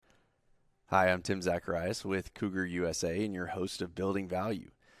Hi, I'm Tim Zacharias with Cougar USA and your host of Building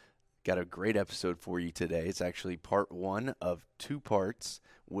Value. Got a great episode for you today. It's actually part one of two parts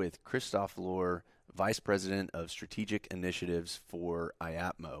with Christoph Lohr, Vice President of Strategic Initiatives for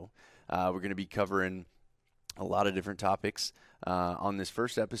IAPMO. We're going to be covering a lot of different topics. On this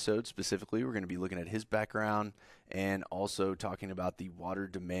first episode specifically, we're going to be looking at his background and also talking about the water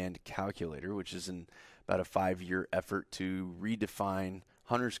demand calculator, which is about a 5-year effort to redefine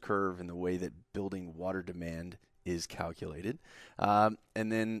Hunter's curve and the way that building water demand is calculated. And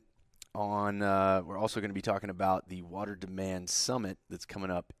then we're also going to be talking about the Water Demand Summit that's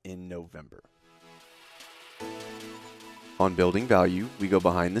coming up in November. On Building Value, we go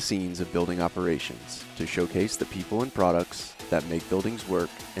behind the scenes of building operations to showcase the people and products that make buildings work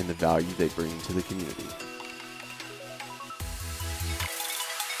and the value they bring to the community.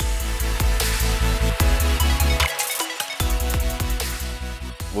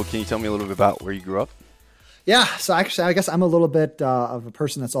 Well, can you tell me a little bit about where you grew up? Yeah, so actually, I guess I'm a little bit of a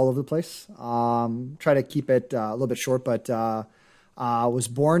person that's all over the place. Try to keep it a little bit short, but was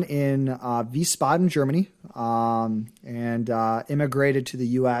born in Wiesbaden, Germany, and immigrated to the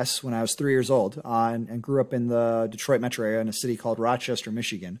U.S. when I was 3 years old, and grew up in the Detroit metro area in a city called Rochester,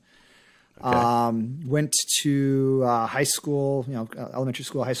 Michigan. Okay. Went to high school, elementary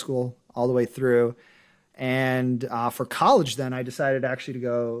school, high school, all the way through. And for college, then I decided actually to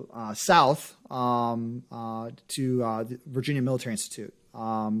go south to the Virginia Military Institute,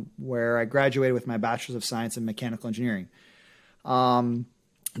 where I graduated with my Bachelor's of Science in Mechanical Engineering.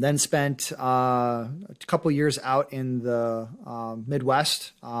 Then spent a couple years out in the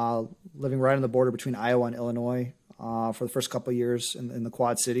Midwest, living right on the border between Iowa and Illinois for the first couple of years in the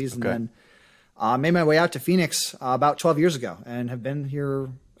Quad Cities. Okay. And then made my way out to Phoenix about 12 years ago and have been here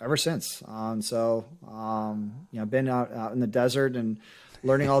ever since. Been out in the desert and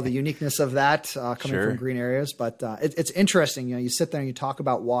learning all the uniqueness of that coming from green areas. But it's interesting. You sit there and you talk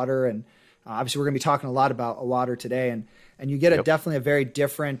about water, and obviously we're going to be talking a lot about water today. And you get definitely a very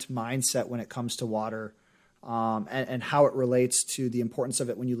different mindset when it comes to water and how it relates to the importance of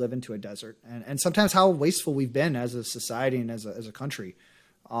it when you live into a desert. And sometimes how wasteful we've been as a society and as a country,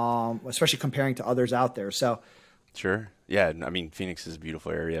 especially comparing to others out there. So. Sure. Yeah. I mean, Phoenix is a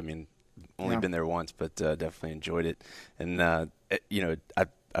beautiful area. I mean, only been there once, but definitely enjoyed it. And, I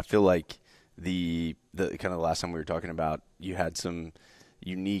feel like the kind of the last time we were talking about, you had some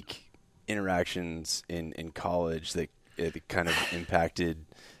unique interactions in college that kind of impacted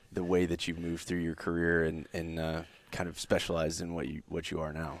the way that you moved through your career and kind of specialized in what you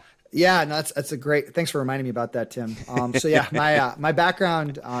are now. Yeah, no, that's a great. Thanks for reminding me about that, Tim. My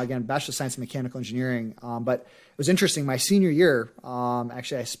background again, Bachelor of Science in Mechanical Engineering, but it was interesting. My senior year,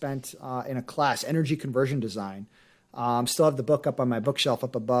 actually, I spent in a class, Energy Conversion Design. Still have the book up on my bookshelf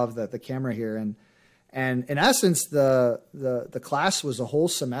up above the camera here, and in essence, the class was a whole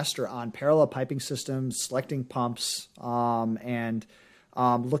semester on parallel piping systems, selecting pumps, and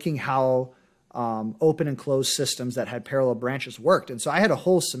looking how open and closed systems that had parallel branches worked. And so I had a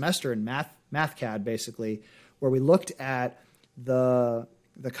whole semester in MathCAD, basically, where we looked at the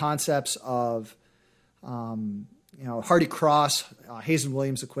concepts of Hardy-Cross,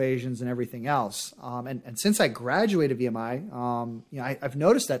 Hazen-Williams equations, and everything else. And since I graduated VMI, I've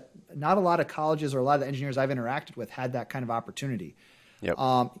noticed that not a lot of colleges or a lot of the engineers I've interacted with had that kind of opportunity. Yep.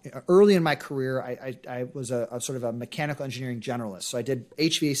 Early in my career, I was a sort of a mechanical engineering generalist. So I did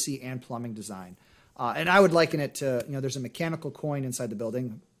HVAC and plumbing design. And I would liken it to, there's a mechanical coin inside the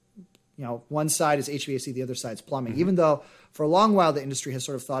building. One side is HVAC, the other side is plumbing. Mm-hmm. Even though for a long while the industry has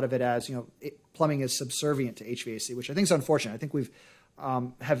sort of thought of it as, plumbing is subservient to HVAC, which I think is unfortunate. I think we've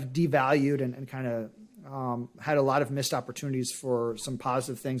have devalued and kind of had a lot of missed opportunities for some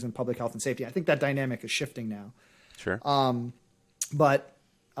positive things in public health and safety. I think that dynamic is shifting now. Sure. But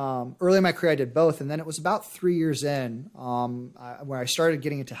early in my career, I did both. And then it was about 3 years in where I started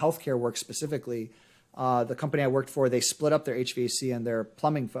getting into healthcare work specifically. The company I worked for, they split up their HVAC and their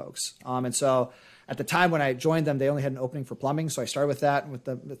plumbing folks. And so at the time when I joined them, they only had an opening for plumbing. So I started with that and with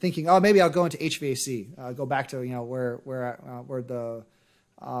the thinking, maybe I'll go into HVAC, go back to, where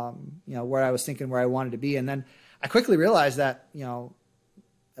I was thinking where I wanted to be. And then I quickly realized that, a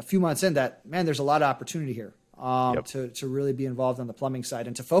few months in that, man, there's a lot of opportunity here. To really be involved on the plumbing side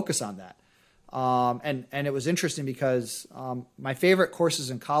and to focus on that. And it was interesting because my favorite courses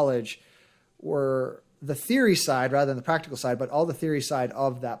in college were the theory side rather than the practical side, but all the theory side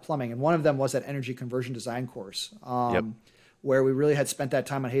of that plumbing. And one of them was that energy conversion design course, where we really had spent that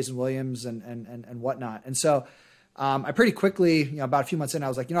time on Hazen Williams and whatnot. And so I pretty quickly, about a few months in, I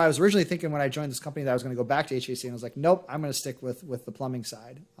was like, I was originally thinking when I joined this company that I was going to go back to HVAC, and I was like, nope, I'm going to stick with the plumbing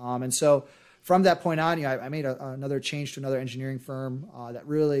side. And so from that point on, I made another change to another engineering firm that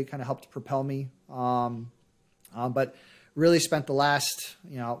really kind of helped propel me. But really spent the last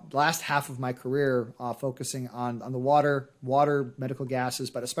half of my career focusing on the water, medical gases,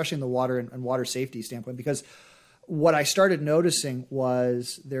 but especially in the water and water safety standpoint, because what I started noticing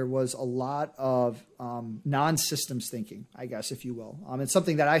was there was a lot of non-systems thinking, I guess, if you will. It's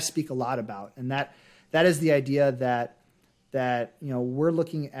something that I speak a lot about, and that is the idea that we're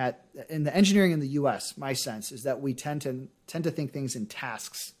looking at in the engineering in the U.S. My sense is that we tend to think things in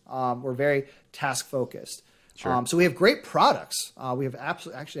tasks. We're very task focused. Sure. So we have great products. We have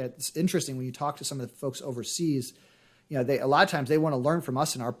actually, it's interesting when you talk to some of the folks overseas. A lot of times they want to learn from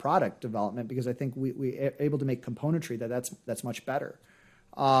us in our product development because I think we are able to make componentry that's much better.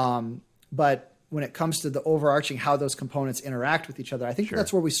 But when it comes to the overarching how those components interact with each other, I think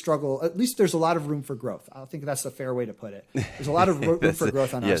that's where we struggle. At least there's a lot of room for growth. I think that's a fair way to put it. There's a lot of room for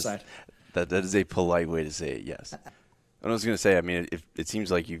growth on our side. That is a polite way to say it. Yes. I was going to say, I mean, it seems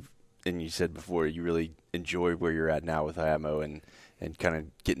like you said before, you really enjoy where you're at now with IATMO and kind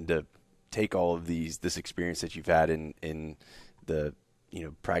of getting to take all of this experience that you've had in the,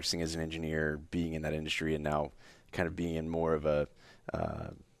 practicing as an engineer, being in that industry, and now kind of being in more of a,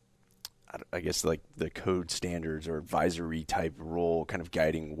 I guess like the code standards or advisory type role, kind of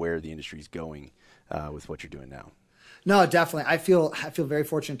guiding where the industry is going with what you're doing now. No, definitely. I feel very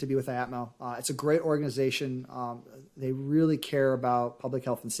fortunate to be with IATMO. It's a great organization. They really care about public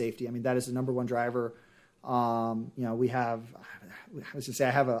health and safety. I mean, that is the number one driver. We have, I was to say,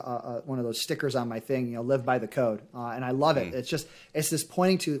 I have one of those stickers on my thing, live by the code. And I love it. It's this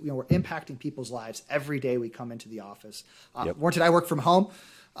pointing to, we're impacting people's lives every day we come into the office. Warranted, I work from home.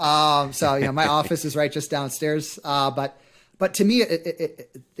 So, my office is right just downstairs. But to me,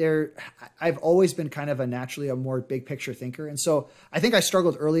 I've always been kind of a more big picture thinker. And so I think I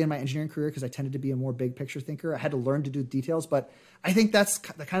struggled early in my engineering career because I tended to be a more big picture thinker. I had to learn to do details, but I think that's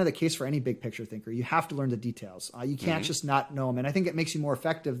kind of the case for any big picture thinker. You have to learn the details. You can't just not know them. And I think it makes you more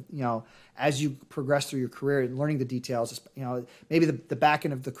effective, as you progress through your career and learning the details, maybe the back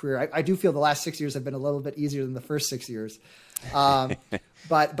end of the career. I do feel the last 6 years have been a little bit easier than the first 6 years.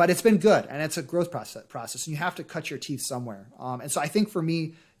 But it's been good, and it's a growth process, and you have to cut your teeth somewhere. And so I think for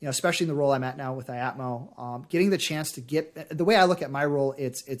me, especially in the role I'm at now with IATMO, getting the chance to the way I look at my role,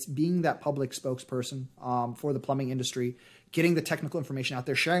 it's being that public spokesperson for the plumbing industry, getting the technical information out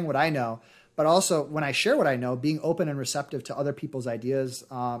there, sharing what I know, but also when I share what I know, being open and receptive to other people's ideas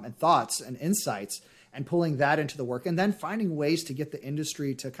and thoughts and insights, and pulling that into the work, and then finding ways to get the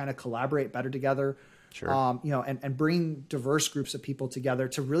industry to kind of collaborate better together. Sure. And bring diverse groups of people together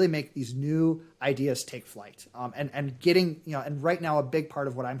to really make these new ideas take flight. And getting, and right now a big part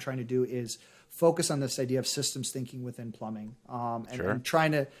of what I'm trying to do is focus on this idea of systems thinking within plumbing, and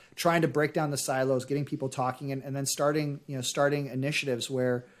trying to break down the silos, getting people talking, and then starting initiatives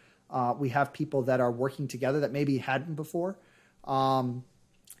where we have people that are working together that maybe hadn't before.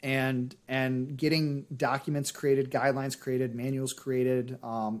 And getting documents created, guidelines created, manuals created,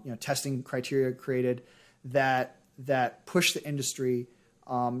 testing criteria created that push the industry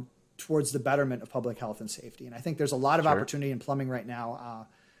towards the betterment of public health and safety. And I think there's a lot of opportunity in plumbing right now.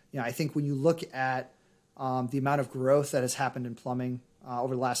 I think when you look at the amount of growth that has happened in plumbing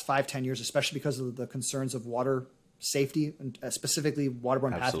over the last 5-10 years, especially because of the concerns of water safety and specifically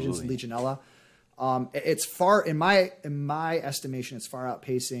waterborne pathogens and Legionella. It's far, in my estimation, it's far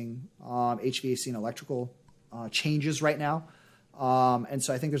outpacing HVAC and electrical changes right now. And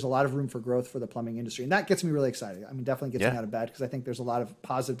so I think there's a lot of room for growth for the plumbing industry. And that gets me really excited. I mean, definitely gets me out of bed because I think there's a lot of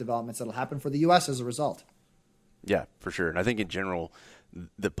positive developments that will happen for the U.S. as a result. Yeah, for sure. And I think in general,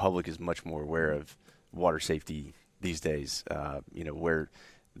 the public is much more aware of water safety these days, where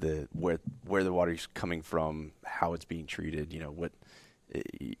the water is coming from, how it's being treated,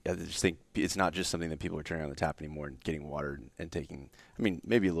 I just think it's not just something that people are turning on the tap anymore and getting water and taking,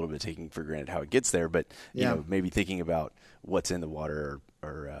 maybe a little bit taking for granted how it gets there, but, maybe thinking about what's in the water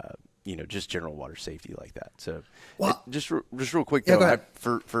or just general water safety like that. So just real quick, though,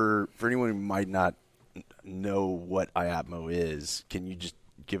 for anyone who might not know what IATMO is, can you just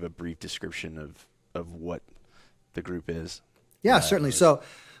give a brief description of what the group is? Yeah, certainly. So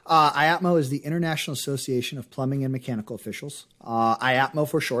IATMO is the International Association of Plumbing and Mechanical Officials. IATMO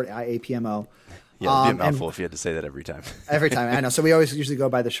for short, IAPMO. Yeah, it'd be a mouthful if you had to say that every time. Every time, I know. So we always usually go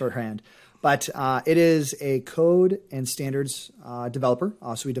by the shorthand. But it is a code and standards developer.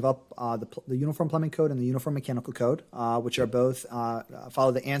 So we develop the Uniform Plumbing Code and the Uniform Mechanical Code, which are both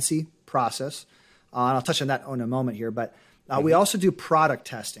follow the ANSI process. And I'll touch on that in a moment here. But we also do product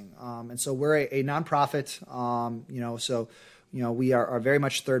testing. And so we're a nonprofit, so we are very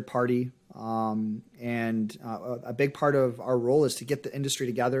much third party. And a big part of our role is to get the industry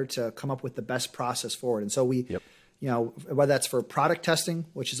together to come up with the best process forward. And so we, whether that's for product testing,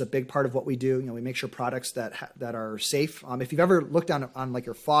 which is a big part of what we do, we make sure products that are safe. If you've ever looked on like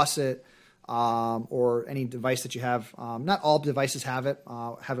your faucet, or any device that you have, not all devices have it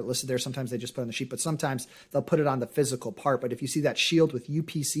listed there. Sometimes they just put it on the sheet, but sometimes they'll put it on the physical part. But if you see that shield with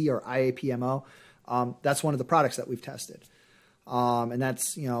UPC or IAPMO, that's one of the products that we've tested. And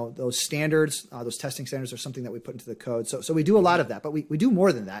that's, those standards, those testing standards are something that we put into the code. So we do a lot of that, but we do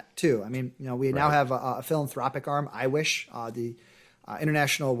more than that too. I mean, we now have a philanthropic arm, IWISH, the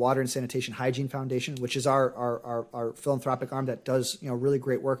International Water and Sanitation Hygiene Foundation, which is our philanthropic arm that does, really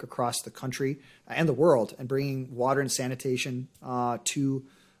great work across the country and the world and bringing water and sanitation to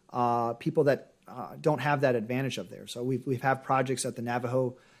people that don't have that advantage up there. So we've had projects at the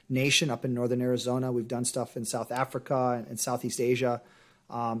Navajo Nation up in northern Arizona. We've done stuff in South Africa and Southeast Asia.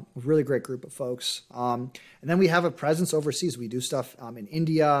 Really great group of folks. And then we have a presence overseas. We do stuff in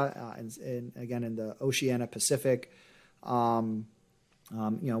India and again in the Oceania Pacific. We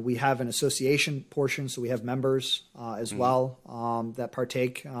have an association portion, so we have members as well that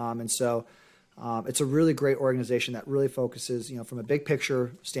partake. And so it's a really great organization that really focuses, from a big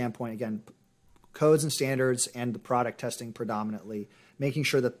picture standpoint, again, codes and standards and the product testing predominantly, making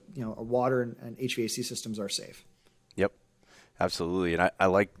sure that, our water and HVAC systems are safe. Yep, absolutely. And I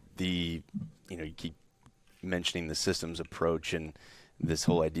like you keep mentioning the systems approach and this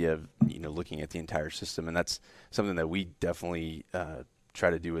whole idea of, looking at the entire system. And that's something that we definitely try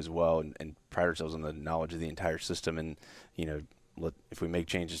to do as well and pride ourselves on the knowledge of the entire system. And, if we make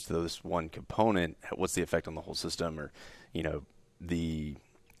changes to this one component, what's the effect on the whole system? Or, when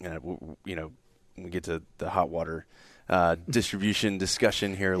we get to the hot water distribution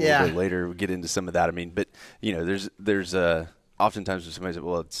discussion here a little bit later, we'll get into some of that. I mean, but, there's oftentimes when somebody says,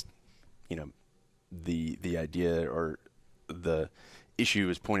 well, it's, the idea or the issue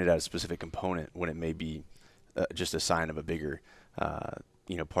is pointed at a specific component when it may be just a sign of a bigger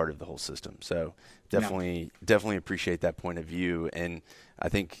part of the whole system. So definitely appreciate that point of view. And I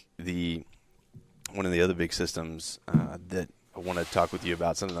think one of the other big systems that I want to talk with you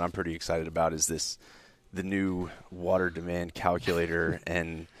about, something that I'm pretty excited about, is the new water demand calculator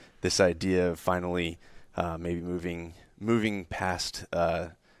and this idea of finally maybe moving past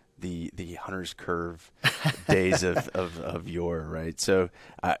the hunter's curve days of yore, right? So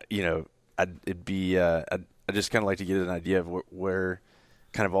I'd just kind of like to get an idea of where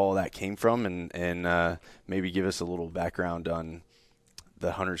kind of all of that came from and maybe give us a little background on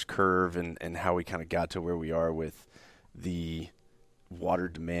the hunter's curve and how we kind of got to where we are with the water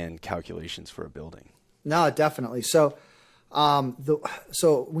demand calculations for a building. No, definitely. So,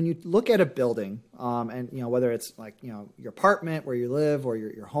 so when you look at a building, and whether it's like your apartment where you live or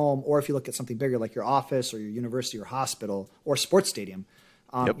your home, or if you look at something bigger like your office or your university or hospital or sports stadium,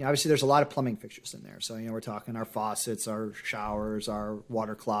 obviously there's a lot of plumbing fixtures in there. So we're talking our faucets, our showers, our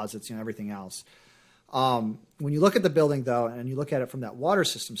water closets, everything else. When you look at the building though, and you look at it from that water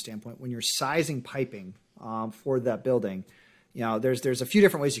system standpoint, when you're sizing piping for that building, there's a few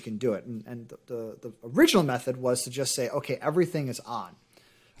different ways you can do it. And the original method was to just say, okay, everything is on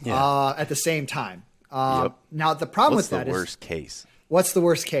at the same time. Now, the problem with that is... What's the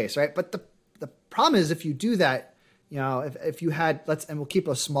worst case, right? But the problem is if you do that, if you had, and we'll keep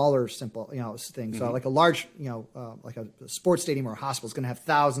a smaller, simple, thing. So like a large, like a sports stadium or a hospital is going to have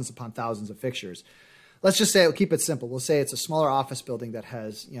thousands upon thousands of fixtures. Let's just say, we'll keep it simple. We'll say it's a smaller office building that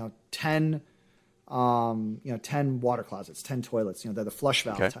has, 10 water closets, 10 toilets, they're the flush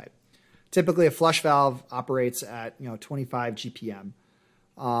valve type. Typically a flush valve operates at, 25 GPM.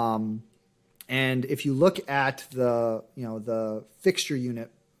 And if you look at the fixture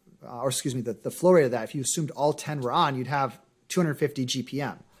unit, the flow rate of that, if you assumed all 10 were on, you'd have 250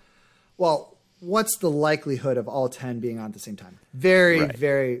 GPM. Well, what's the likelihood of all 10 being on at the same time? Very,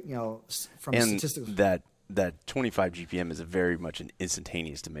 from and statistics. That 25 GPM is very much an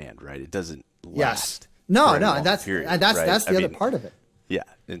instantaneous demand, right? It doesn't last. Yes. No, and that's period, that's the other part of it. Yeah,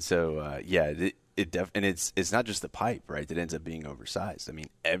 and so it's not just the pipe, right, that ends up being oversized. I mean,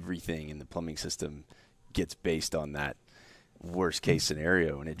 everything in the plumbing system gets based on that worst case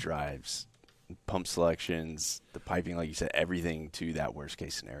scenario, and it drives pump selections, the piping, like you said, everything to that worst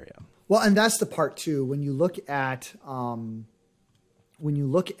case scenario. Well, and that's the part too. When you look at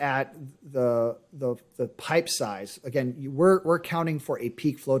the pipe size, again, we're counting for a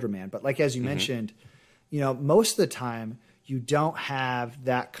peak flow demand, but like as you mentioned, most of the time you don't have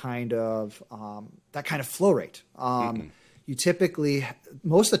that kind of that kind of flow rate. You typically,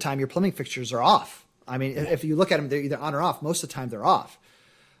 most of the time, your plumbing fixtures are off. I mean, if you look at them, they're either on or off. Most of the time, they're off.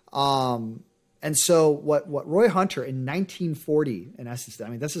 And so what Roy Hunter in 1940, in essence, I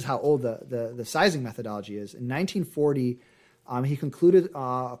mean, this is how old the sizing methodology is. In 1940, he concluded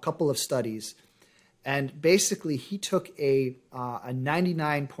a couple of studies, and basically he took a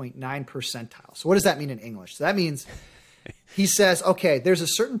 99.9 percentile. So what does that mean in English? So that means he says, okay, there's a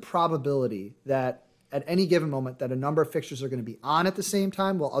certain probability that at any given moment that a number of fixtures are going to be on at the same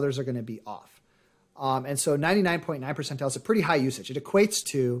time while others are going to be off. And so 99.9 percentile is a pretty high usage. It equates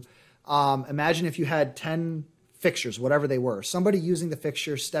to, imagine if you had 10 fixtures, whatever they were, somebody using the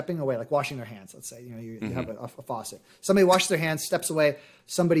fixture, stepping away, like washing their hands, let's say, you have a faucet. Somebody washes their hands, steps away,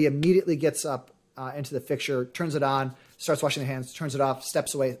 somebody immediately gets up into the fixture, turns it on, starts washing their hands, turns it off,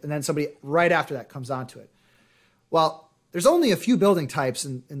 steps away, and then somebody right after that comes onto it. Well, there's only a few building types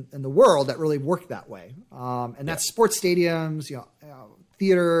in the world that really work that way. And that's sports stadiums,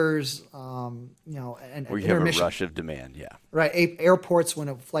 theaters, and where you have a rush of demand. Yeah. Right. Airports, when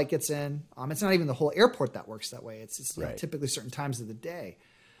a flight gets in, it's not even the whole airport that works that way. It's right. Typically certain times of the day.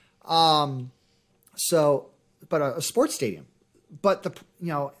 But a sports stadium, but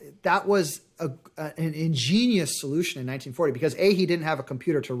that was an ingenious solution in 1940 because he didn't have a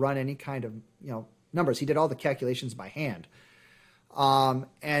computer to run any kind of, numbers. He did all the calculations by hand.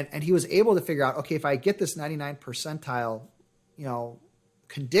 And he was able to figure out, okay, if I get this 99 percentile,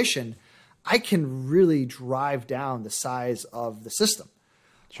 condition, I can really drive down the size of the system.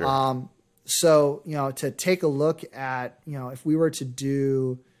 Sure. So, to take a look at, if we were to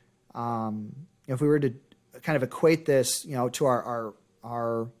do, if we were to kind of equate this, to our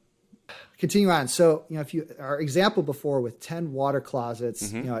continue on. So, if our example before with 10 water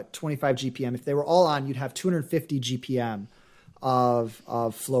closets, at 25 GPM, if they were all on, you'd have 250 GPM of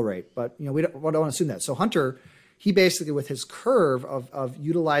flow rate. But, we don't want to assume that. So Hunter, he basically, with his curve of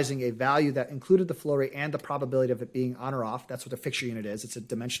utilizing a value that included the flow rate and the probability of it being on or off, that's what a fixture unit is. It's a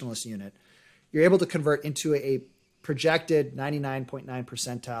dimensionless unit. You're able to convert into a projected 99.9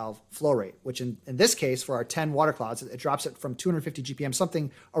 percentile flow rate, which in this case, for our 10 water closets, it drops it from 250 GPM,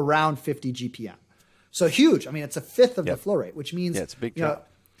 something around 50 GPM. So huge. I mean, it's a fifth of the flow rate, which means it's a big drop.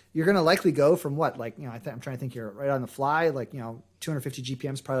 You're going to likely go from what, like, I'm trying to think here, right on the fly, like, 250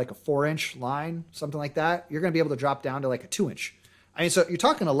 GPM is probably like a 4-inch line, something like that. You're going to be able to drop down to like a 2-inch. I mean, so you're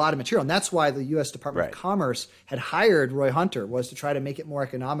talking a lot of material, and that's why the U.S. Department of Commerce had hired Roy Hunter, was to try to make it more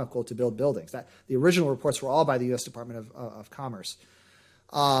economical to build buildings. That the original reports were all by the U.S. Department of Commerce.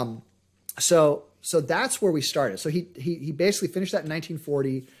 So that's where we started. So he basically finished that in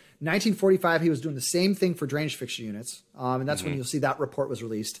 1940. 1945, he was doing the same thing for drainage fixture units, and that's when you'll see that report was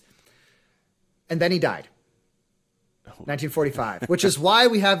released. And then he died, 1945, which is why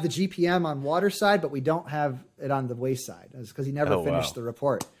we have the GPM on water side, but we don't have it on the waste side. It's because he never finished the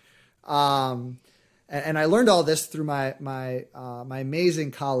report. And I learned all this through my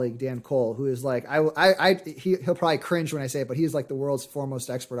amazing colleague Dan Cole, who is like he'll probably cringe when I say it, but he's like the world's foremost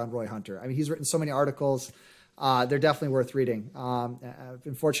expert on Roy Hunter. I mean, he's written so many articles. They're definitely worth reading. I've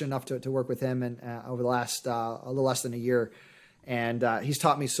been fortunate enough to work with him and over the last a little less than a year, and he's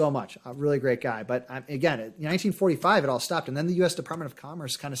taught me so much. A really great guy. But again, in 1945, it all stopped, and then the U.S. Department of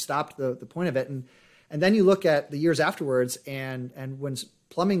Commerce kind of stopped the point of it. And then you look at the years afterwards, and when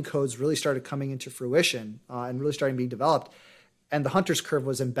plumbing codes really started coming into fruition and really starting being developed, and the Hunter's curve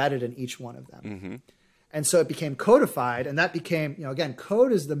was embedded in each one of them. Mm-hmm. And so it became codified, and that became, again,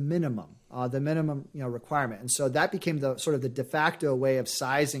 code is the minimum requirement. And so that became the sort of the de facto way of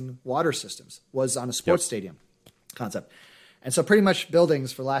sizing water systems, was on a sports stadium concept. And so pretty much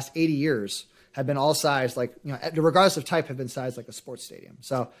buildings for the last 80 years have been all sized like, regardless of type, have been sized like a sports stadium.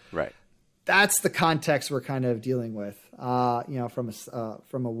 So that's the context we're kind of dealing with,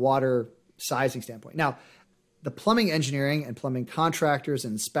 from a water sizing standpoint. Now, the plumbing engineering and plumbing contractors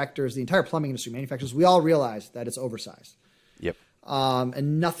and inspectors, the entire plumbing industry, manufacturers, we all realize that it's oversized. Yep.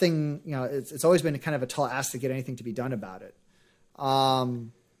 And nothing, it's always been kind of a tall ask to get anything to be done about it.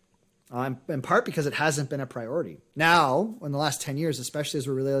 In part because it hasn't been a priority. Now, in the last 10 years, especially as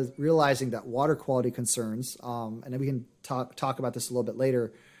we're realizing that water quality concerns, and then we can talk about this a little bit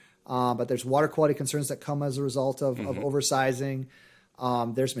later, but there's water quality concerns that come as a result of oversizing.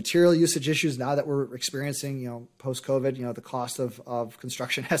 There's material usage issues now that we're experiencing, post-COVID. The cost of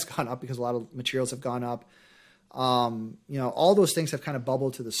construction has gone up because a lot of materials have gone up. All those things have kind of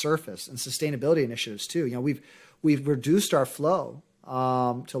bubbled to the surface, and sustainability initiatives too. We've reduced our flow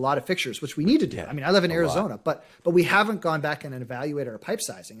to a lot of fixtures, which we need to do. Yeah, I mean, I live in Arizona, but we haven't gone back and evaluated our pipe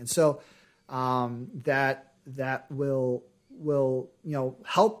sizing, and so that will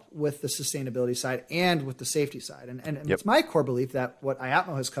help with the sustainability side and with the safety side. And it's my core belief that what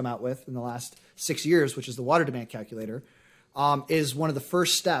IAPMO has come out with in the last 6 years, which is the water demand calculator, is one of the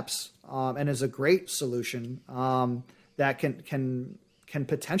first steps and is a great solution that can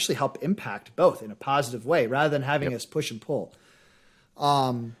potentially help impact both in a positive way rather than having us push and pull.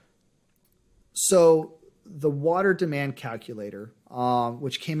 So the water demand calculator,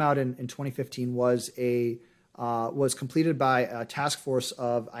 which came out in 2015, was completed by a task force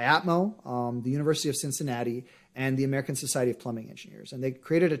of IAPMO, the University of Cincinnati, and the American Society of Plumbing Engineers. And they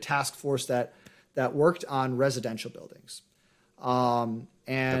created a task force that worked on residential buildings. And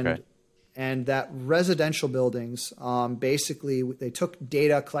that residential buildings, basically, they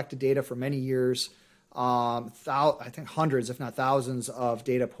collected data for many years, I think hundreds, if not thousands of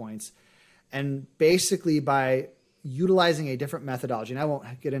data points. And basically by utilizing a different methodology, and I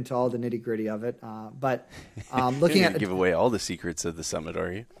won't get into all the nitty gritty of it, but looking at give away all the secrets of the summit,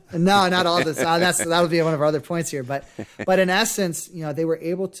 are you? No, not all this. That'll be one of our other points here. But in essence, they were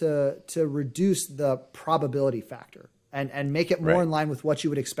able to reduce the probability factor and make it more in line with what you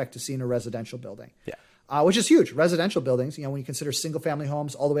would expect to see in a residential building. Yeah. Which is huge. Residential buildings, when you consider single family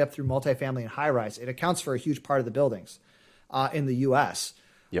homes all the way up through multifamily and high rise, it accounts for a huge part of the buildings in the US.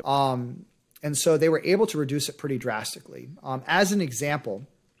 Yep. And so they were able to reduce it pretty drastically. As an example,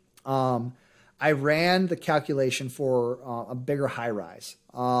 I ran the calculation for a bigger high rise.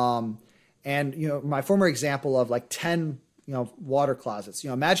 And my former example of like 10 water closet.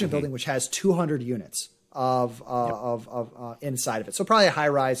 Imagine a building which has 200 units of inside of it. So probably a high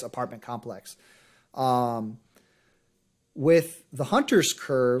rise apartment complex. With the Hunter's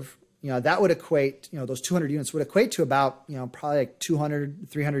curve, that would equate, those 200 units would equate to about, probably like 200,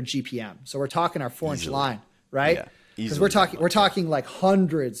 300 GPM. So we're talking our 4-inch line, right? Yeah, because we're talking like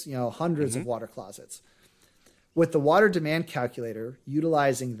hundreds of water closets. With the water demand calculator,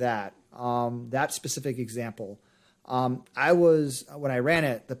 utilizing that specific example, when I ran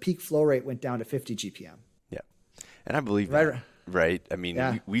it, the peak flow rate went down to 50 GPM. Yeah. And I believe that, right? I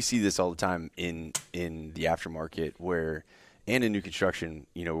mean, we see this all the time in the aftermarket and in new construction,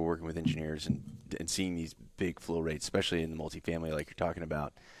 we're working with engineers and seeing these big flow rates, especially in the multifamily, like you're talking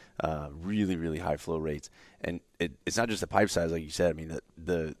about, really, really high flow rates. And it's not just the pipe size, like you said. I mean,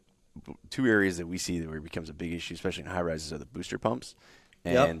 the two areas that we see where it becomes a big issue, especially in high rises, are the booster pumps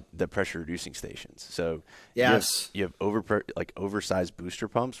and the pressure reducing stations. So you have oversized booster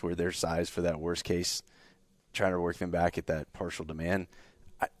pumps where they're sized for that worst case, trying to work them back at that partial demand.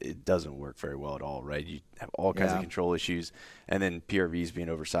 It doesn't work very well at all, right? You have all kinds of control issues, and then PRVs being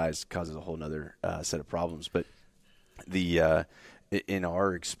oversized causes a whole nother set of problems. But in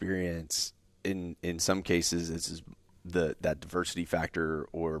our experience, in some cases, that diversity factor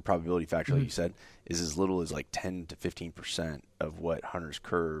or probability factor, like you said, is as little as like 10 to 15% of what Hunter's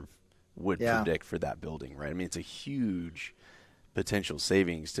curve would predict for that building, right? I mean, it's a huge potential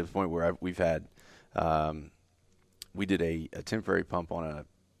savings to the point where we've had. We did a temporary pump on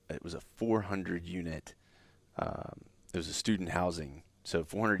it was a 400 unit, it was a student housing. So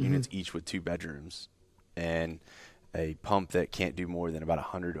 400 units each with 2 bedrooms, and a pump that can't do more than about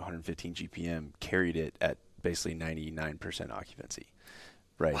 100 to 115 GPM carried it at basically 99% occupancy.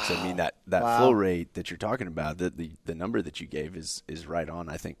 Right. Wow. So I mean that flow rate that you're talking about, the number that you gave is right on,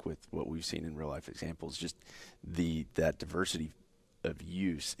 I think, with what we've seen in real life examples. Just that diversity of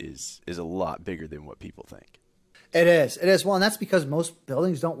use is a lot bigger than what people think. It is. Well, and that's because most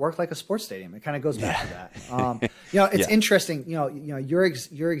buildings don't work like a sports stadium. It kind of goes back to that. It's interesting.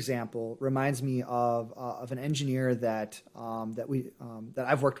 Your example reminds me of an engineer that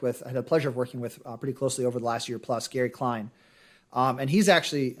I've worked with. I had the pleasure of working with pretty closely over the last year plus, Gary Klein, and he's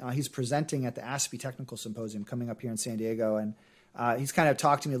actually he's presenting at the ASPE Technical Symposium coming up here in San Diego, and he's kind of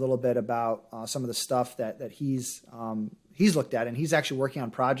talked to me a little bit about some of the stuff that he's looked at, and he's actually working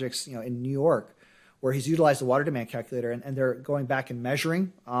on projects in New York, where he's utilized the water demand calculator, and they're going back and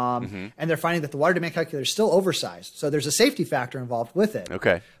measuring, and they're finding that the water demand calculator is still oversized. So there's a safety factor involved with it.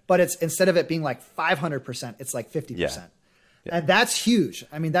 Okay. But it's instead of it being like 500%, it's like 50%. Yeah. And that's huge.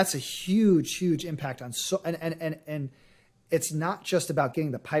 I mean, that's a huge impact on and it's not just about getting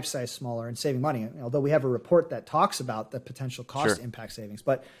the pipe size smaller and saving money, although we have a report that talks about the potential cost impact savings.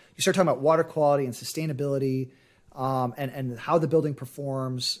 But you start talking about water quality and sustainability, and how the building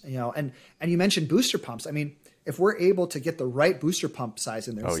performs, and you mentioned booster pumps. I mean, if we're able to get the right booster pump size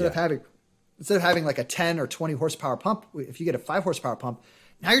in there, instead of having like a 10 or 20 horsepower pump, if you get a 5 horsepower pump,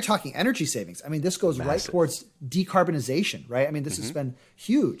 now you're talking energy savings. I mean, this goes right towards decarbonization, right? I mean, this has been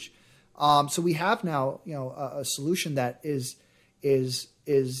huge. So we have now, a solution that is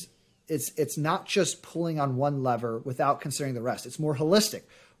it's not just pulling on one lever without considering the rest. It's more holistic.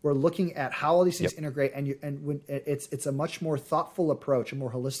 We're looking at how all these things integrate, and when it's a much more thoughtful approach, a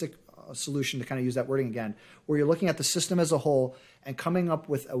more holistic solution, to kind of use that wording again, where you're looking at the system as a whole and coming up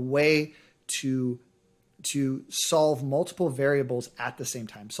with a way to solve multiple variables at the same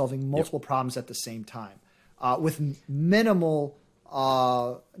time, solving multiple problems at the same time, with minimal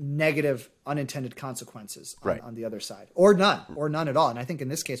negative unintended consequences on the other side, or none at all. And I think in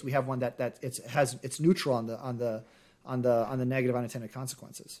this case we have one that it's neutral on the negative unintended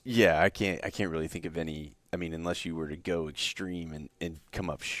consequences. Yeah, I can't really think of any. I mean, unless you were to go extreme and come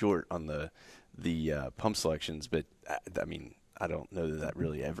up short on the pump selections, but I mean, I don't know that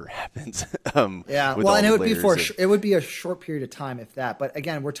really ever happens. Well, and it would be a short period of time, if that. But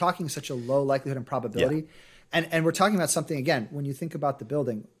again, we're talking such a low likelihood and probability, and we're talking about something, again, when you think about the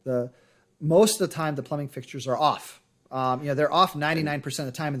building, most of the time the plumbing fixtures are off. They're off 99% of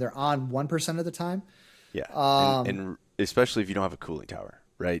the time, and they're on 1% of the time. Yeah, and especially if you don't have a cooling tower,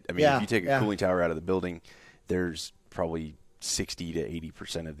 right? I mean, if you take a cooling tower out of the building, there's probably 60 to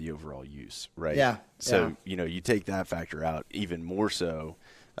 80% of the overall use, right? Yeah. So, you take that factor out, even more so,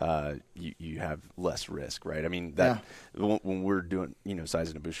 you have less risk, right? I mean, when we're doing,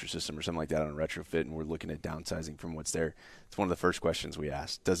 sizing a booster system or something like that on a retrofit, and we're looking at downsizing from what's there, it's one of the first questions we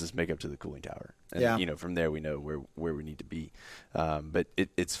ask: does this make up to the cooling tower? And, from there we know where we need to be. But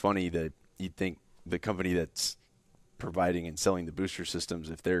it's funny that you'd think the company that's providing and selling the booster systems,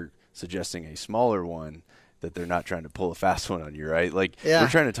 if they're suggesting a smaller one, that they're not trying to pull a fast one on you, right? Like, we're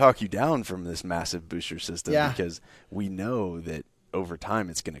trying to talk you down from this massive booster system because we know that over time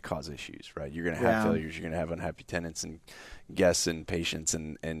it's going to cause issues, right? You're going to have failures. You're going to have unhappy tenants and guests and patients,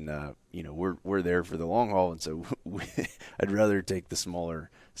 and we're there for the long haul, and so I'd rather take the smaller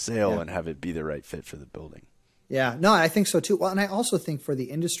sale and have it be the right fit for the building. Yeah, no, I think so too. Well, and I also think for the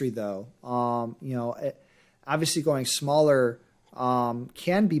industry, though, obviously going smaller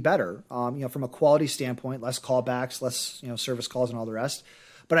can be better, from a quality standpoint, less callbacks, less, service calls and all the rest.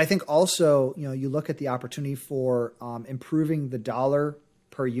 But I think also, you look at the opportunity for improving the dollar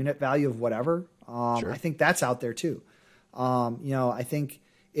per unit value of whatever. I think that's out there too. I think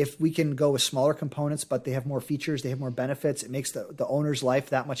if we can go with smaller components, but they have more features, they have more benefits, it makes the owner's life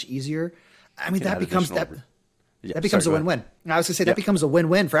that much easier. I mean, that becomes a win-win. And I was going to say that becomes a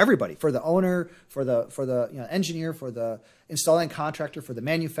win-win for everybody, for the owner, for the engineer, for the installing contractor, for the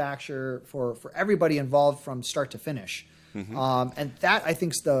manufacturer, for everybody involved from start to finish. Mm-hmm. And that, I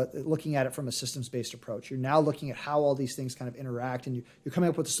think, is looking at it from a systems-based approach. You're now looking at how all these things kind of interact, and you're coming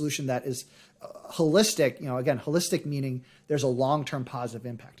up with a solution that is holistic. Again, holistic meaning there's a long-term positive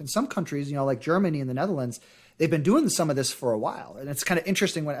impact. In some countries, like Germany and the Netherlands, they've been doing some of this for a while, and it's kind of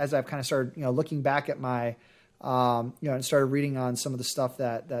interesting as I've kind of started, looking back at my and started reading on some of the stuff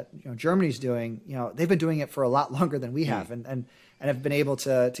that Germany's doing. They've been doing it for a lot longer than we have, and have been able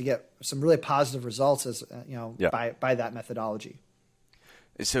to get some really positive results as by that methodology.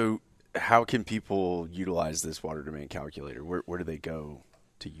 So, how can people utilize this water demand calculator? Where do they go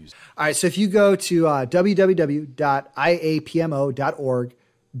to use it? All right, so if you go to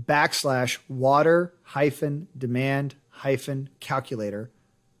www.iapmo.org/water-demand-calculator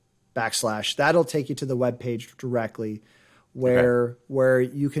 / that'll take you to the webpage directly, where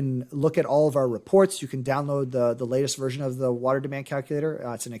you can look at all of our reports. You can download the latest version of the water demand calculator.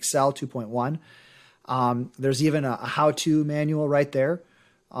 It's an Excel 2.1. There's even a how-to manual right there.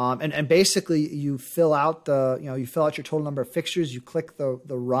 And basically you fill out your total number of fixtures. You click the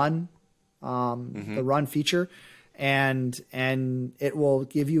run, the run feature, and it will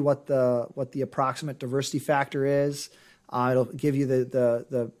give you what the approximate diversity factor is. It'll give you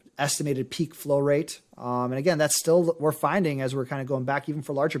the estimated peak flow rate. And again, that's still, we're finding as we're kind of going back even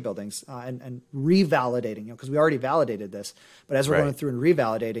for larger buildings and revalidating, because we already validated this, but as we're going through and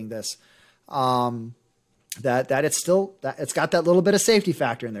revalidating this, that it's got that little bit of safety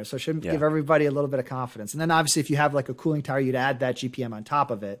factor in there. So it should give everybody a little bit of confidence. And then obviously if you have like a cooling tower, you'd add that GPM on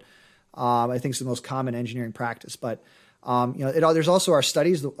top of it. I think it's the most common engineering practice, but there's also our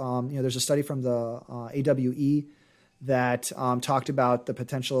studies. There's a study from the AWE that talked about the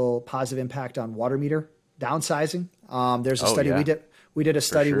potential positive impact on water meter downsizing. There's a study we did a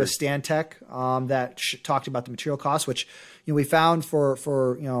study with Stantec that talked about the material costs, which we found for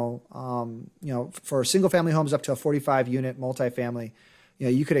single family homes up to a 45 unit multifamily,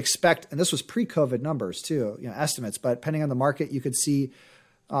 you could expect, and this was pre-COVID numbers too, estimates, but depending on the market, you could see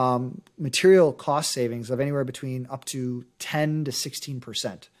material cost savings of anywhere between up to 10 to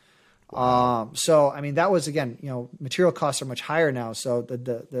 16%. Wow. So, I mean, that was, again, material costs are much higher now. So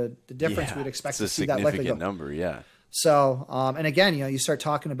the difference we'd expect to see that likely go. It's a significant number. Yeah. So, and again, you start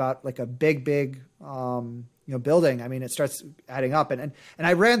talking about like a big, building. I mean, it starts adding up. And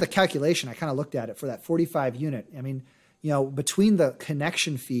I ran the calculation. I kind of looked at it for that 45 unit. I mean, between the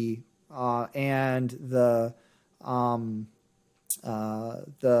connection fee and the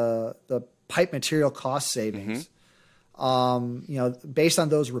pipe material cost savings, based on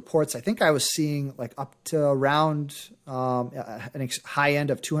those reports, I think I was seeing like up to around high end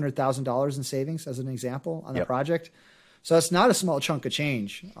of $200,000 in savings as an example on the project. So it's not a small chunk of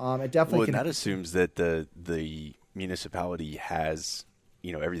change. It definitely that assumes that the municipality has,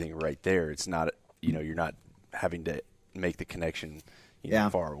 everything right there. It's not, you're not having to make the connection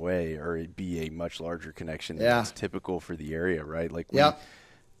far away, or it'd be a much larger connection than that's typical for the area, right? Like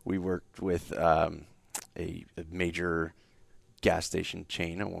we worked with a major gas station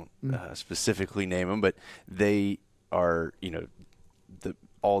chain. I won't specifically name them, but they are,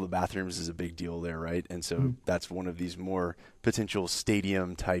 all the bathrooms is a big deal there, right? And so that's one of these more potential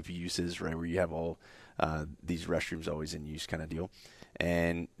stadium type uses, right, where you have all these restrooms always in use kind of deal.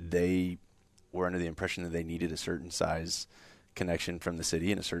 And they were under the impression that they needed a certain size connection from the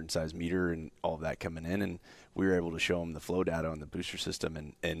city and a certain size meter and all of that coming in. And we were able to show them the flow data on the booster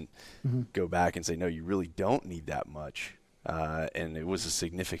system and go back and say, no, you really don't need that much. And it was a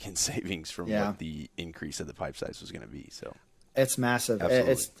significant savings from what the increase of the pipe size was going to be. So it's massive.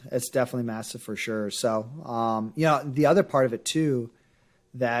 Absolutely. It's definitely massive for sure. So, the other part of it too,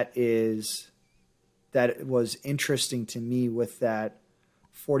 that was interesting to me with that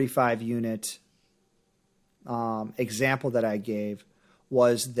 45 unit example that I gave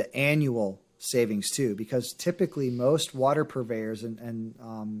was the annual savings too, because typically most water purveyors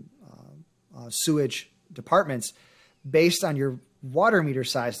and sewage departments, based on your water meter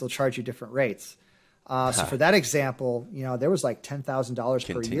size, they'll charge you different rates. So for that example, there was like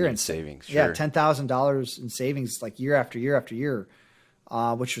 $10,000 per year in savings. Sure. Yeah, $10,000 in savings like year after year after year,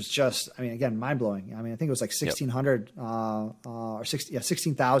 which was just, again, mind blowing. I think it was like 1,600 or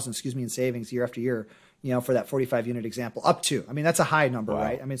 16,000, in savings year after year. For that 45 unit example, up to. That's a high number,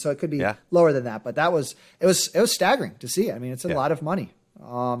 right? So it could be lower than that, but it was staggering to see. It's a lot of money.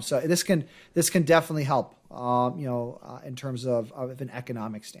 So this can definitely help, in terms of an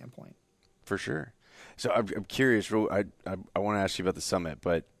economic standpoint. For sure. So I'm curious. I want to ask you about the summit,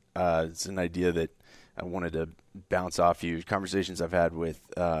 but it's an idea that I wanted to bounce off you. Conversations I've had with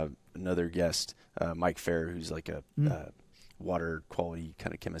another guest, Mike Fair, who's like a water quality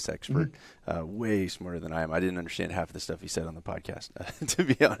kind of chemist expert, way smarter than I am. I didn't understand half of the stuff he said on the podcast, to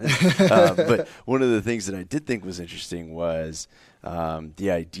be honest. But one of the things that I did think was interesting was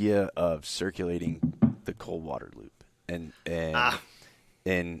the idea of circulating the cold water loop. And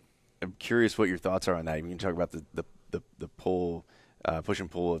I'm curious what your thoughts are on that. You can talk about the pull, push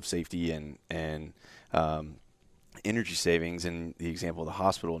and pull of safety and energy savings, and the example of the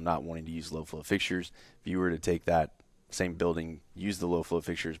hospital not wanting to use low flow fixtures. If you were to take that same building, use the low flow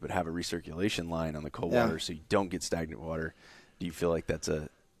fixtures, but have a recirculation line on the cold water so you don't get stagnant water, do you feel like that's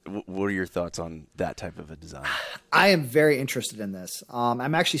what are your thoughts on that type of a design? I am very interested in this.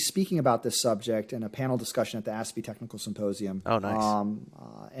 I'm actually speaking about this subject in a panel discussion at the ASPE Technical Symposium. Oh, nice.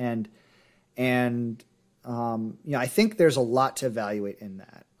 I think there's a lot to evaluate in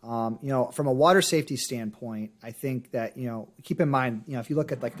that. From a water safety standpoint, I think that, keep in mind, if you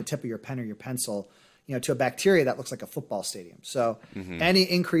look at like the tip of your pen or your pencil, to a bacteria that looks like a football stadium. So any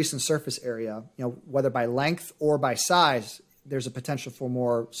increase in surface area, whether by length or by size, there's a potential for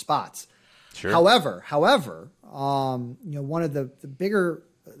more spots. Sure. However, one of the bigger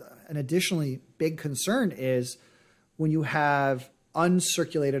and additionally big concern is when you have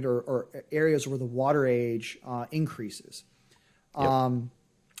uncirculated or areas where the water age increases. And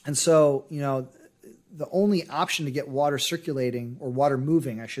so, the only option to get water circulating or water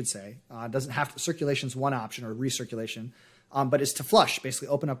moving, I should say, doesn't have to, circulation is one option, or recirculation, but is to flush, basically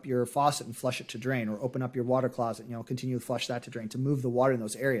open up your faucet and flush it to drain, or open up your water closet, continue to flush that to drain, to move the water in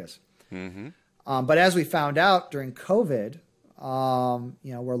those areas. But as we found out during COVID,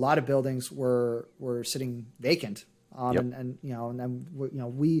 where a lot of buildings were sitting vacant, and then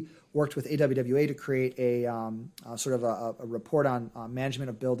we worked with AWWA to create a sort of a report on management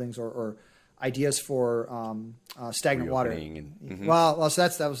of buildings or ideas for stagnant water. Well, so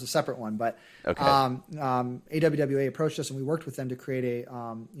that was a separate one, but AWWA approached us and we worked with them to create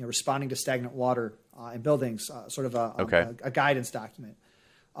a responding to stagnant water in buildings, sort of a guidance document.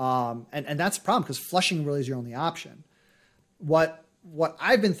 And that's a problem because flushing really is your only option. What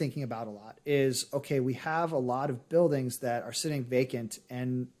I've been thinking about a lot is, we have a lot of buildings that are sitting vacant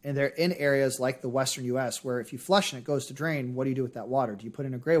and they're in areas like the Western U.S. where if you flush and it goes to drain, what do you do with that water? Do you put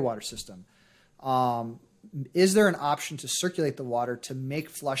in a gray water system? is there an option to circulate the water to make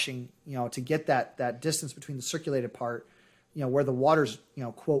flushing, to get that distance between the circulated part, where the water's,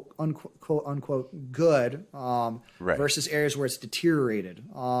 quote unquote good, versus areas where it's deteriorated.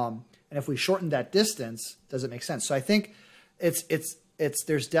 And if we shorten that distance, does it make sense? So I think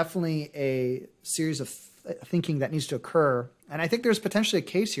there's definitely a series of thinking that needs to occur. And I think there's potentially a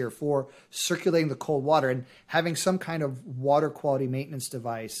case here for circulating the cold water and having some kind of water quality maintenance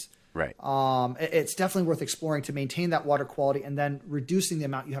device. Right. It's definitely worth exploring to maintain that water quality and then reducing the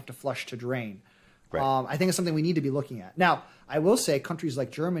amount you have to flush to drain. Right. I think it's something we need to be looking at. Now, I will say countries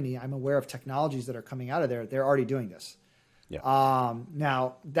like Germany, I'm aware of technologies that are coming out of there. They're already doing this. Yeah.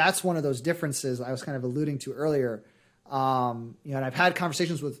 Now, that's one of those differences I was kind of alluding to earlier. And I've had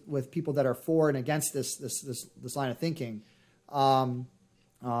conversations with people that are for and against this line of thinking.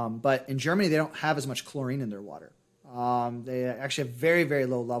 But in Germany, they don't have as much chlorine in their water. They actually have very, very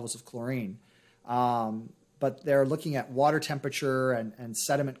low levels of chlorine. But they're looking at water temperature and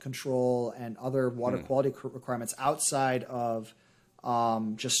sediment control and other water quality requirements outside of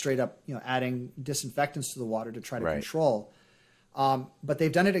just straight up, adding disinfectants to the water to try to control. But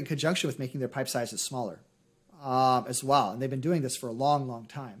they've done it in conjunction with making their pipe sizes smaller as well. And they've been doing this for a long, long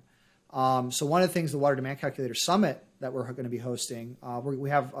time. So one of the things, the Water Demand Calculator Summit that we're going to be hosting, we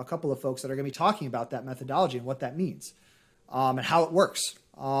have a couple of folks that are going to be talking about that methodology and what that means and how it works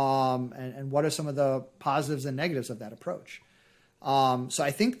and what are some of the positives and negatives of that approach. So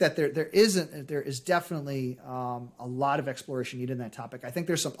I think that there is definitely a lot of exploration needed in that topic. I think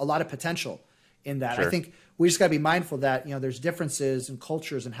there's a lot of potential in that. Sure. I think we just got to be mindful that there's differences in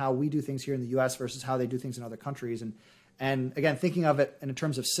cultures and how we do things here in the U.S. versus how they do things in other countries. And again, thinking of it in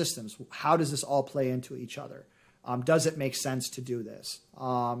terms of systems, how does this all play into each other? Does it make sense to do this?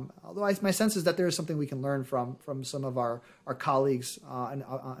 Although my sense is that there is something we can learn from some of our colleagues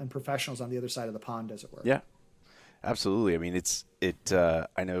and professionals on the other side of the pond, as it were. Yeah, absolutely. I mean,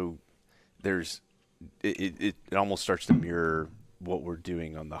 I know it almost starts to mirror what we're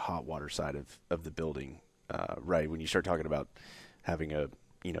doing on the hot water side of the building, right? When you start talking about having a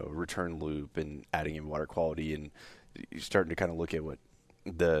return loop and adding in water quality, and you're starting to kind of look at what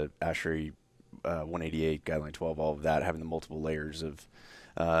the ASHRAE 188 guideline 12, all of that, having the multiple layers of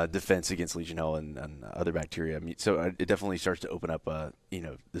defense against Legionella and other bacteria. I mean, so it definitely starts to open up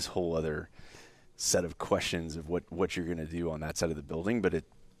this whole other set of questions of what you're going to do on that side of the building. But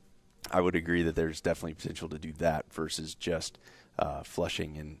I would agree that there's definitely potential to do that versus just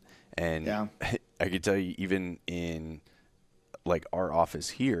flushing. And yeah. I could tell you, even in like our office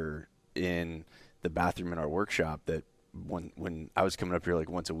here, in the bathroom in our workshop, that when I was coming up here like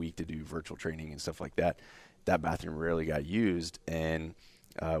once a week to do virtual training and stuff like that, that bathroom rarely got used. And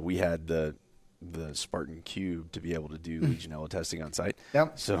we had the Spartan Cube to be able to do Legionella testing on site.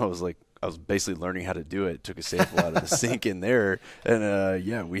 Yep. So I was basically learning how to do it. Took a sample out of the sink in there,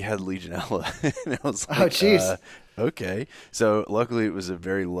 and we had Legionella. And I was like, oh, jeez. Okay. So luckily it was a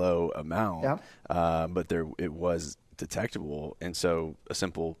very low amount, Yep. But it was detectable, and so a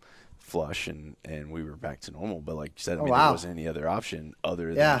simple flush and we were back to normal. But like you said, there wasn't any other option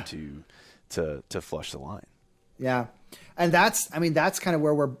other than to flush the line. Yeah. And that's kind of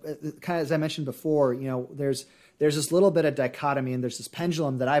where we're kind of, as I mentioned before, there's this little bit of dichotomy, and there's this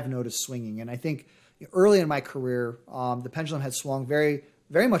pendulum that I've noticed swinging. And I think early in my career, the pendulum had swung very,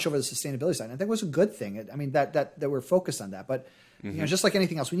 very much over the sustainability side. And I think it was a good thing. That we're focused on that, but just like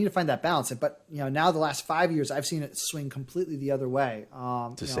anything else, we need to find that balance. But now the last 5 years, I've seen it swing completely the other way.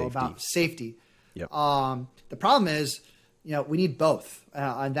 Safety. About safety. Yep. The problem is, we need both,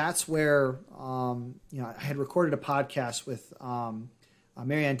 and that's where I had recorded a podcast with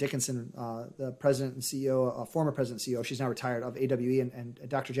Marianne Dickinson, the president and CEO, former president and CEO. She's now retired, of AWE, and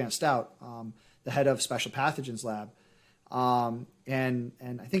Dr. Janet Stout, the head of Special Pathogens Lab. And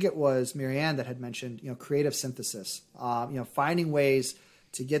I think it was Marianne that had mentioned, creative synthesis, finding ways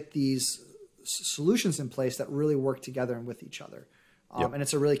to get these solutions in place that really work together and with each other. Yep. And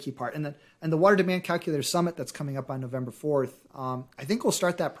it's a really key part. And the Water Demand Calculator Summit that's coming up on November 4th, I think we'll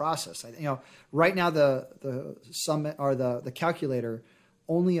start that process. Right now the summit, or the calculator,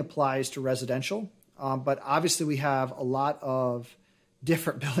 only applies to residential, but obviously we have a lot of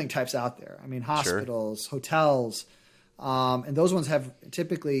different building types out there. I mean, hospitals, Sure. hotels, and those ones have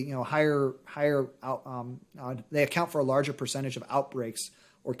typically, higher they account for a larger percentage of outbreaks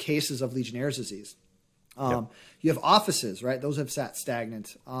or cases of Legionnaire's disease. You have offices, right? Those have sat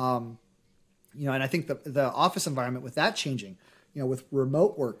stagnant. And I think the office environment, with that changing, with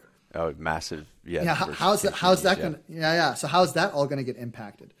remote work. Oh, massive. Yeah. Yeah. How's that going to, yeah. So how's that all going to get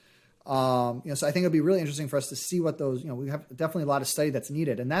impacted? So I think it'll be really interesting for us to see what those, we have definitely a lot of study that's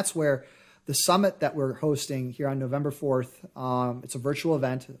needed. And that's where The summit that we're hosting here on November 4th, it's a virtual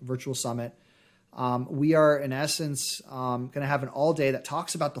event, a virtual summit. We are, in essence, going to have an all-day that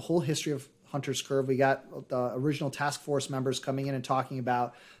talks about the whole history of Hunter's Curve. We got the original task force members coming in and talking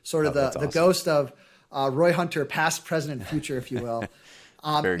about sort of the ghost of Roy Hunter, past, present, and future, if you will.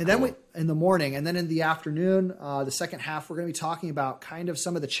 And then in the morning, and then in the afternoon, the second half, we're going to be talking about kind of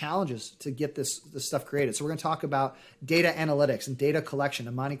some of the challenges to get this stuff created. So we're going to talk about data analytics and data collection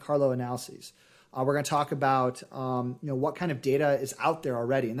and Monte Carlo analyses. We're going to talk about what kind of data is out there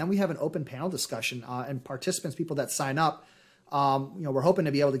already, and then we have an open panel discussion and participants, people that sign up. We're hoping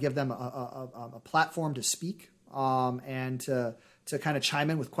to be able to give them a platform to speak and to kind of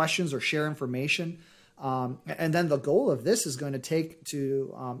chime in with questions or share information. And then the goal of this is going to take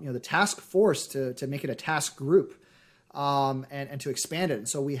to the task force to make it a task group and to expand it. And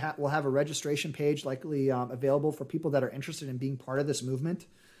so we'll have a registration page likely available for people that are interested in being part of this movement.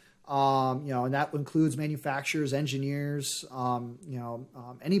 And that includes manufacturers, engineers,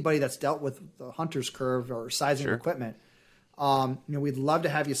 anybody that's dealt with the Hunter's Curve or sizing of equipment. We'd love to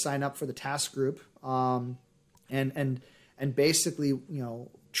have you sign up for the task group and basically,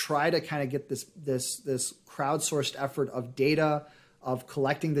 try to kind of get this crowdsourced effort of data, of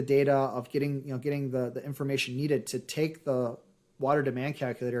collecting the data, of getting the information needed to take the water demand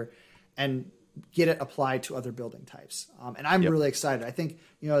calculator and get it applied to other building types. And I'm really excited. I think,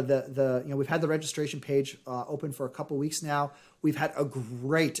 we've had the registration page open for a couple weeks now. We've had a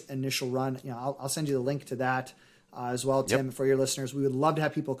great initial run. I'll send you the link to that as well, Tim, for your listeners. We would love to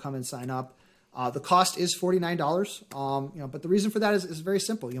have people come and sign up. The cost is $49, but the reason for that is very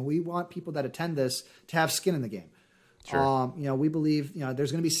simple. We want people that attend this to have skin in the game. Sure. We believe,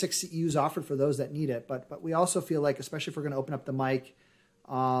 there's going to be 6 CEUs offered for those that need it, but we also feel like, especially if we're going to open up the mic,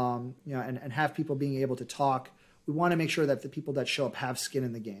 and have people being able to talk, we want to make sure that the people that show up have skin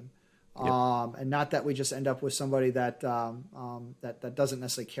in the game. And not that we just end up with somebody that doesn't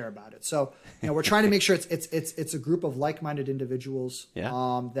necessarily care about it. So, we're trying to make sure it's a group of like-minded individuals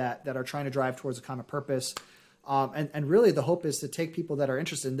that are trying to drive towards a common purpose. And really the hope is to take people that are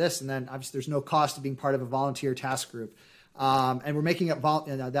interested in this, and then obviously there's no cost to being part of a volunteer task group. And we're making it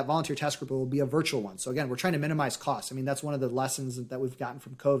that volunteer task group will be a virtual one. So again, we're trying to minimize costs. I mean, that's one of the lessons that we've gotten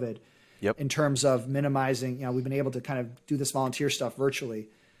from COVID in terms of minimizing. We've been able to kind of do this volunteer stuff virtually.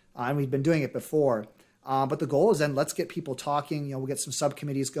 And we've been doing it before. But the goal is then let's get people talking. We'll get some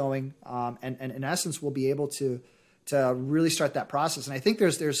subcommittees going. And in essence, we'll be able to really start that process. And I think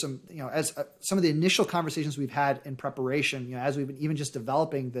there's some, as some of the initial conversations we've had in preparation, as we've been even just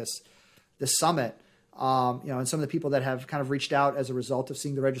developing this summit, and some of the people that have kind of reached out as a result of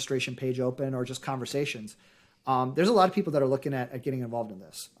seeing the registration page open or just conversations, there's a lot of people that are looking at getting involved in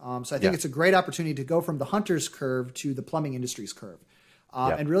this. So I think it's a great opportunity to go from the Hunter's Curve to the plumbing industry's curve.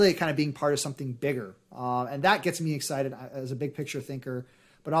 And really kind of being part of something bigger. And that gets me excited as a big picture thinker,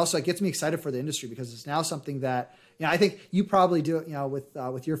 but also it gets me excited for the industry because it's now something that, I think you probably do it,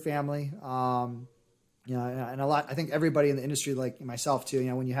 with your family, and a lot, I think everybody in the industry, like myself too,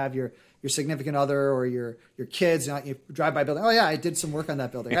 when you have your significant other or your kids, you drive by a building. Oh yeah, I did some work on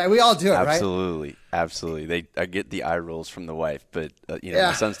that building. Right? We all do it, right? Absolutely. I get the eye rolls from the wife, but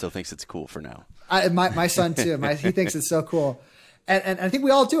my son still thinks it's cool for now. My son too. He thinks it's so cool. And I think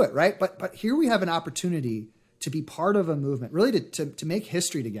we all do it, right? But here we have an opportunity to be part of a movement, really to make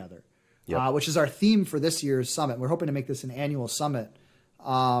history together, which is our theme for this year's summit. We're hoping to make this an annual summit,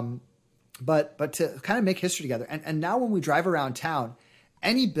 but to kind of make history together. And now when we drive around town,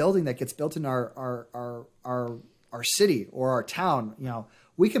 any building that gets built in our city or our town,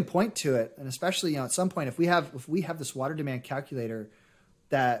 we can point to it, and especially at some point if we have this water demand calculator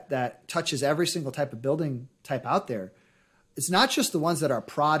that touches every single type of building type out there. It's not just the ones that are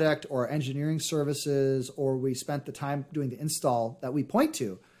product or engineering services or we spent the time doing the install that we point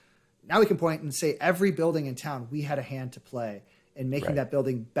to. Now we can point and say every building in town, we had a hand to play in making that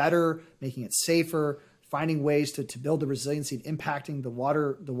building better, making it safer, finding ways to build the resiliency, impacting the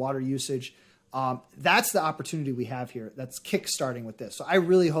water usage. That's the opportunity we have here. That's kickstarting with this. So I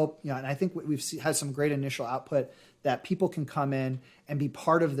really hope, and I think we've had some great initial output that people can come in and be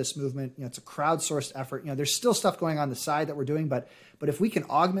part of this movement. It's a crowdsourced effort. There's still stuff going on the side that we're doing, but if we can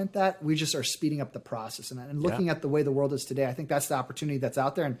augment that, we just are speeding up the process. And looking at the way the world is today, I think that's the opportunity that's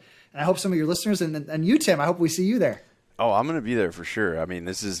out there. And I hope some of your listeners and you, Tim, I hope we see you there. Oh, I'm going to be there for sure. I mean,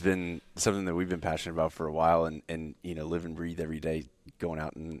 this has been something that we've been passionate about for a while and live and breathe every day, going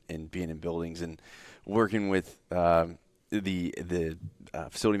out and being in buildings and working with the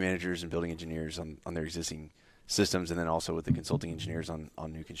facility managers and building engineers on their existing systems, and then also with the consulting engineers on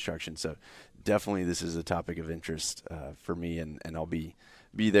new construction. So definitely this is a topic of interest for me, and I'll be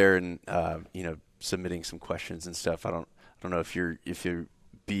be there and submitting some questions and stuff. I don't know if you're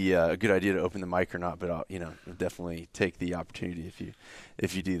be a good idea to open the mic or not, but I'll definitely take the opportunity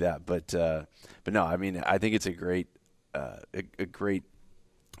if you do that. But no, I mean, I think it's a great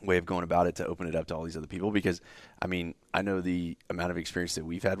way of going about it to open it up to all these other people, because I mean, I know the amount of experience that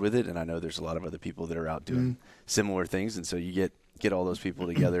we've had with it, and I know there's a lot of other people that are out doing similar things, and so you get all those people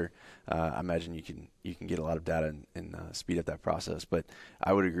together. I imagine you can get a lot of data and speed up that process. But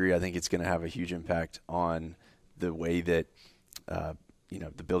I would agree. I think it's going to have a huge impact on the way that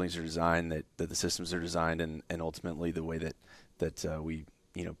the buildings are designed, that the systems are designed, and ultimately the way that we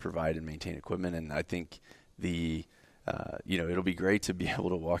provide and maintain equipment. And I think it'll be great to be able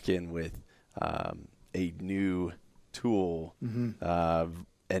to walk in with a new tool,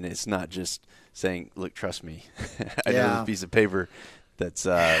 and it's not just saying, "Look, trust me." I know this piece of paper that's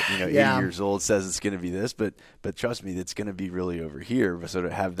 80 years old says it's going to be this, but trust me, it's going to be really over here. So to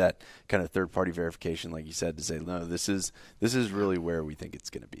have that kind of third-party verification, like you said, to say, no, this is really where we think it's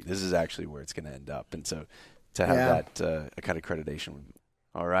going to be. This is actually where it's going to end up. And so to have that kind of accreditation.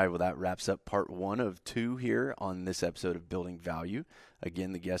 All right, well, that wraps up part 1 of 2 here on this episode of Building Value.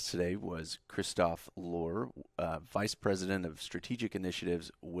 Again, the guest today was Christoph Lohr, Vice President of Strategic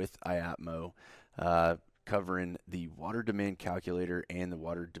Initiatives with IAPMO, covering the Water Demand Calculator and the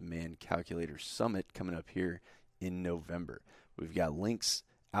Water Demand Calculator Summit coming up here in November. We've got links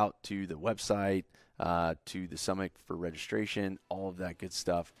out to the website, to the summit for registration, all of that good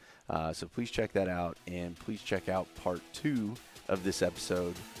stuff. So please check that out, and please check out part 2 of this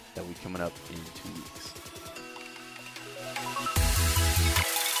episode that will be coming up in 2 weeks.